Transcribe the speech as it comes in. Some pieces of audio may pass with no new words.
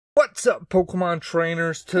What's up, Pokemon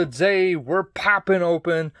trainers? Today we're popping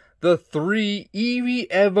open the 3 Eevee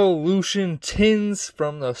Evolution tins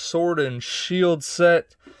from the Sword and Shield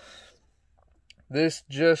set. This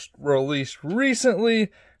just released recently.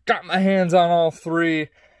 Got my hands on all 3.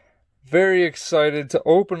 Very excited to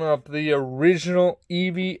open up the original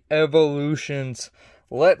Eevee Evolutions.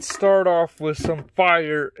 Let's start off with some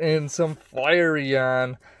fire and some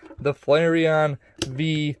Flareon. The Flareon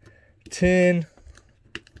V tin.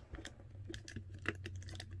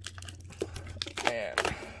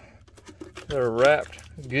 They're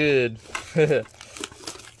wrapped good.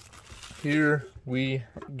 Here we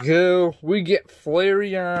go. We get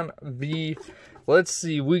Flareon V. Let's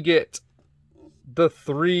see. We get the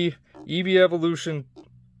 3 Eevee Evolution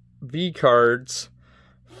V cards,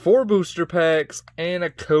 4 booster packs, and a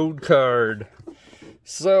code card.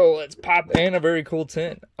 So let's pop, and a very cool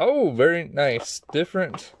tin. Oh, very nice.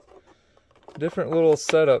 Different little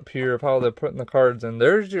setup here of how they're putting the cards in.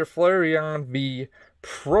 There's your Flareon V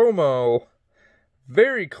promo.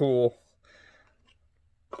 Very cool.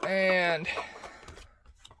 And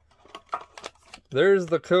there's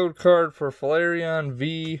the code card for Flareon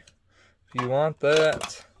V, if you want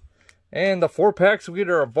that. And the 4 packs, we get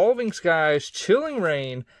our Evolving Skies, Chilling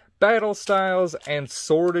Reign, Battle Styles, and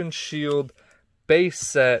Sword and Shield base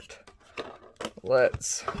set.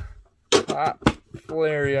 Let's pop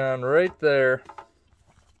Flareon right there.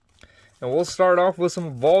 And we'll start off with some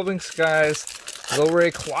Evolving Skies Lower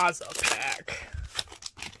Rayquaza pack.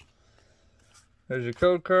 There's your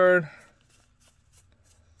code card.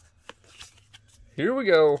 Here we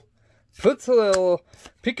go. Putzlil,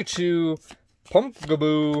 Pikachu,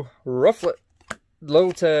 Pumpkaboo, Rufflet,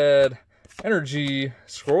 Lotad, Energy,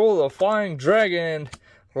 Scroll of the Flying Dragon,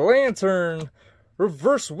 Lantern,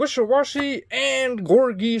 Reverse Wishawashi, and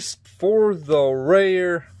Gorgeist for the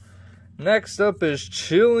rare. Next up is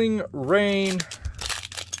Chilling Reign.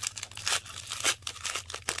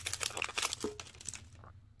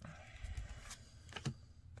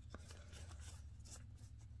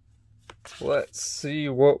 Let's see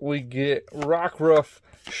what we get. Rockruff,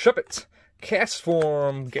 Shuppet,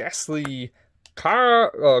 Castform, Ghastly,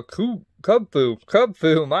 Cubfu,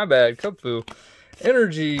 my bad, Cubfu,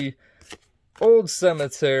 Energy, Old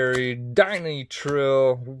Cemetery,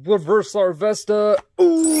 Dynatrill, Reverse Larvesta,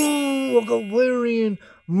 ooh, a Galarian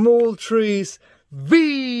Moltres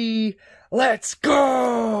V! Let's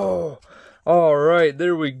go! Alright,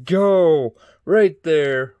 there we go. Right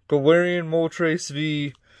there, Galarian Moltres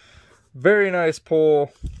V. Very nice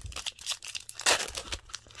pull.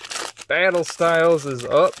 Battle Styles is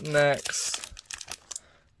up next.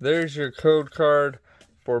 There's your code card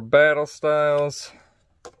for Battle Styles.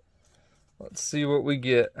 Let's see what we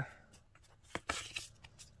get.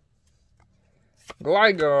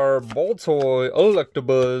 Gligar, Boltoy,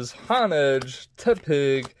 Electabuzz, Honedge,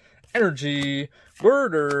 Tepig, Energy,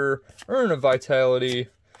 Girder, Urn of Vitality,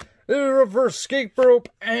 Reverse Escape Rope,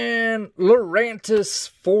 and Lurantis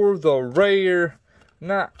for the rare.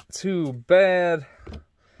 Not too bad.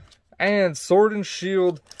 And Sword and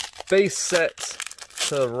Shield base set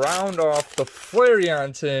to round off the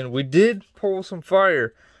Flareon tin. We did pull some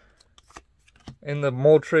fire in the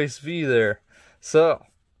Moltres V there. So,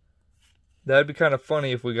 that'd be kind of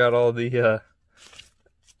funny if we got all the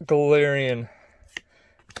Galarian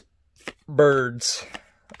birds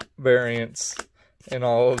variants in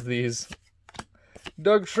all of these.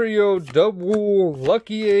 Dugtrio, Dubwool,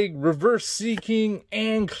 Lucky Egg, Reverse Seeking,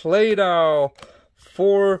 and Claydol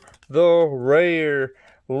for the rare.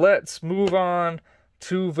 Let's move on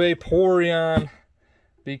to Vaporeon,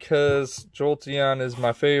 because Jolteon is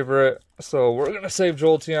my favorite. So we're going to save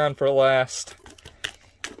Jolteon for last.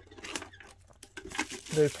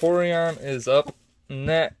 Vaporeon is up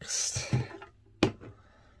next.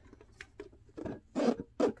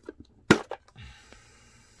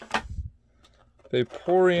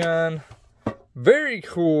 Vaporeon, very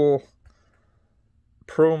cool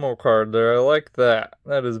promo card there. I like that.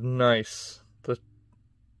 That is nice.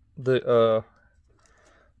 The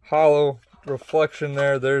hollow reflection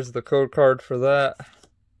there. There's the code card for that.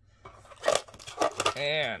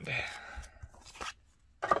 And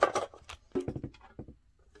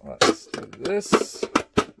let's do this.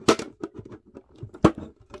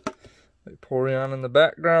 Vaporeon in the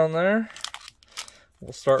background there.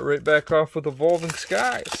 We'll start right back off with Evolving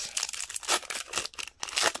Skies.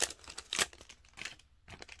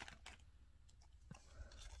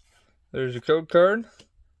 There's your code card.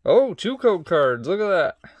 Oh, 2 code cards. Look at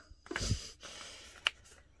that.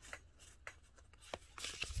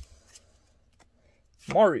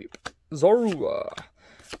 Mareep, Zorua,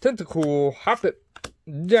 Tentacool, Hoppip,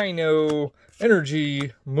 Dino,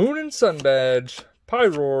 Energy, Moon and Sun Badge,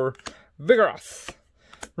 Pyroar, Vigoroth,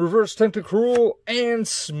 Reverse Tentacruel, and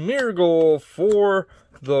Smeargle for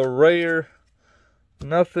the rare.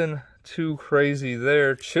 Nothing too crazy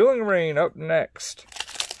there. Chilling Reign up next.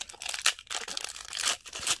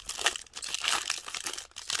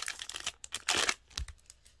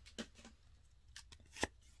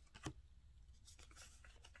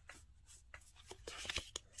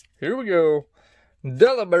 Here we go.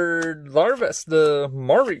 Delibird, Larvesta,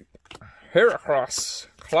 Mareep, Heracross,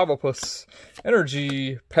 Clobbopus,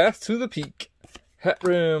 Energy, Path to the Peak,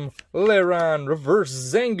 Hatrim, Flareon, Reverse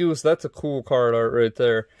Zangoose. That's a cool card art right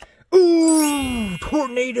there. Ooh,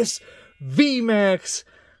 Tornadus VMAX.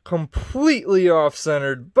 Completely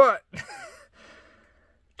off-centered, but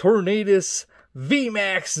Tornadus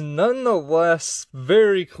VMAX nonetheless.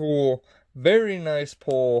 Very cool. Very nice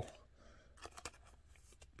pull.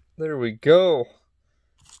 There we go.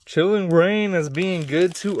 Chilling Reign is being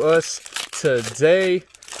good to us today.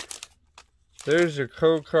 There's your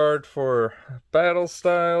code card for Battle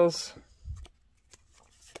Styles.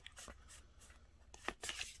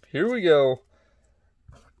 Here we go.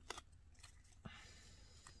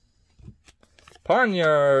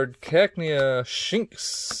 Ponyard, Cacnea, Shinx,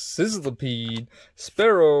 Sizzlipede,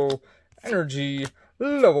 Sparrow, Energy,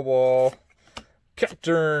 Lovable,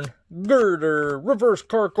 Cacturn, Girder, Reverse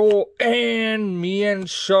Carkle, and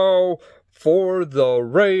Mienshao for the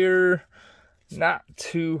rare. Not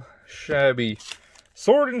too shabby.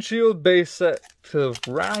 Sword and Shield base set to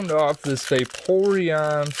round off this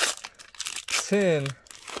Vaporeon 10.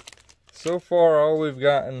 So far, all we've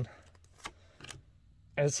gotten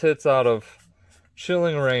is hits out of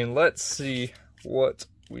Chilling Reign. Let's see what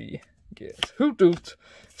we get. Hoothoot,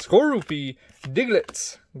 Skorupi,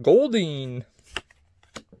 Diglett, Goldeen,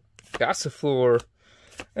 Gossifleur,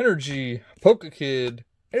 Energy, Pokekid,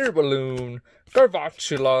 Air Balloon,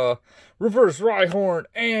 Garvachula, Reverse Rhyhorn,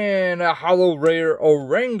 and a Hollow Rare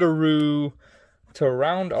Orangaroo to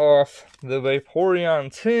round off the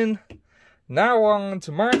Vaporeon 10. Now on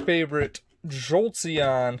to my favorite,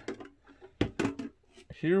 Jolteon.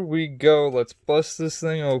 Here we go. Let's bust this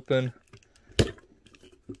thing open.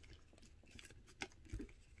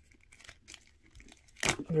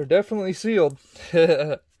 They're definitely sealed.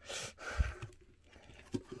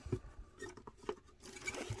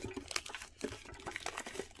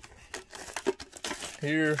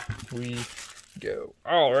 Here we go.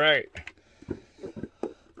 All right.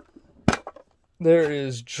 There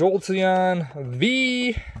is Jolteon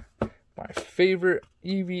V, my favorite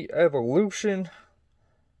Eevee evolution.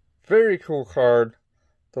 Very cool card.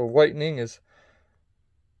 The lightning is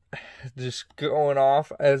just going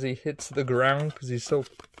off as he hits the ground because he's so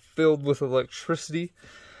filled with electricity.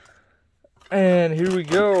 And here we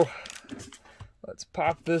go. Let's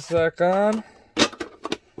pop this back on.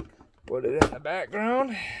 Put it in the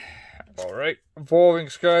background. Alright, Evolving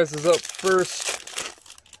Skies is up first.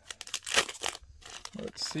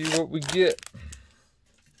 Let's see what we get.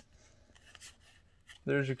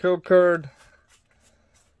 There's your code card.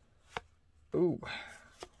 Ooh.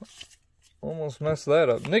 Almost messed that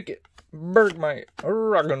up. Nickit, Bergmite,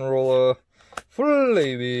 Roggenrola,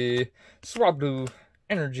 Flaby, Swablu,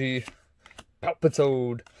 Energy,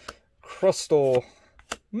 Palpitoad, Crustle,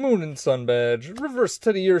 Moon and Sun Badge, Reverse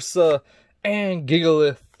Teddiursa, and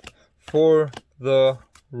Gigalith for the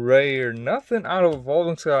rare. Nothing out of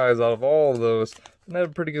Evolving Skies out of all of those. I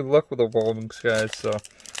had pretty good luck with Evolving Skies, so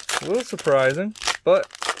a little surprising. But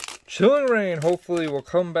Chilling Reign hopefully will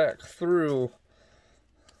come back through.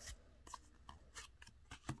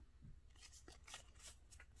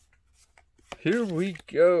 Here we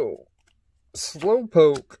go.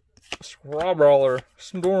 Slowpoke, Scrabrawler,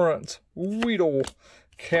 Snorunt, Weedle,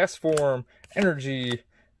 Castform, Energy,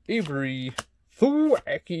 Avery,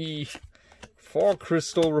 Thwacky, Fall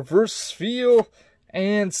Crystal, Reverse Spheal,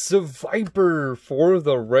 and Seviper for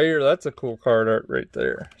the rare. That's a cool card art right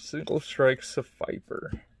there. Single Strike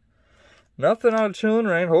Seviper. Nothing out of Chilling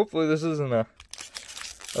Reign. Hopefully this isn't a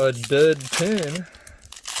dud pin.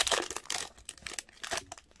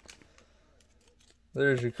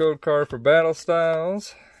 There's your code card for Battle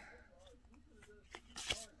Styles.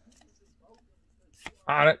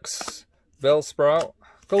 Onyx, Bellsprout,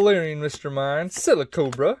 Galarian Mr. Mime,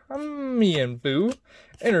 Silicobra, Mienfoo,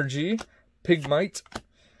 Energy, Pigmite,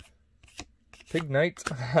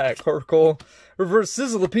 Carkle, Reverse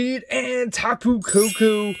Sizzlipede, and Tapu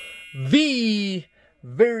Koko V.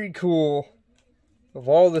 Very cool. Of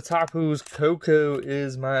all the Tapus, Koko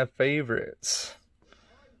is my favorite.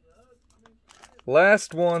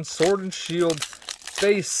 Last one, Sword and Shield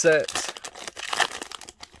base set.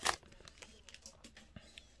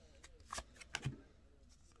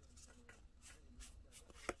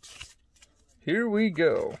 Here we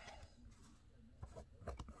go.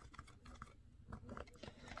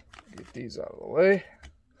 Get these out of the way.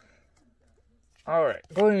 Alright,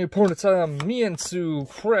 going opponents on Miensu,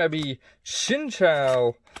 Krabby,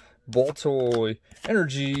 Shinchou, Baltoy,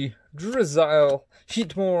 Energy, Drizzile,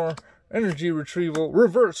 Heatmore, Energy Retrieval,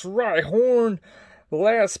 Reverse Rhyhorn.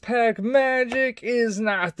 Last pack magic is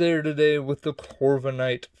not there today with the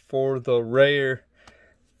Corviknight for the rare.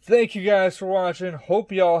 Thank you guys for watching.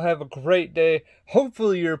 Hope y'all have a great day.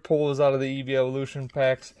 Hopefully your pulls out of the Eevee Evolution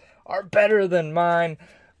packs are better than mine.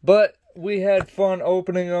 But we had fun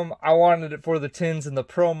opening them. I wanted it for the tins and the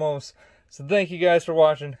promos. So thank you guys for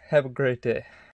watching. Have a great day.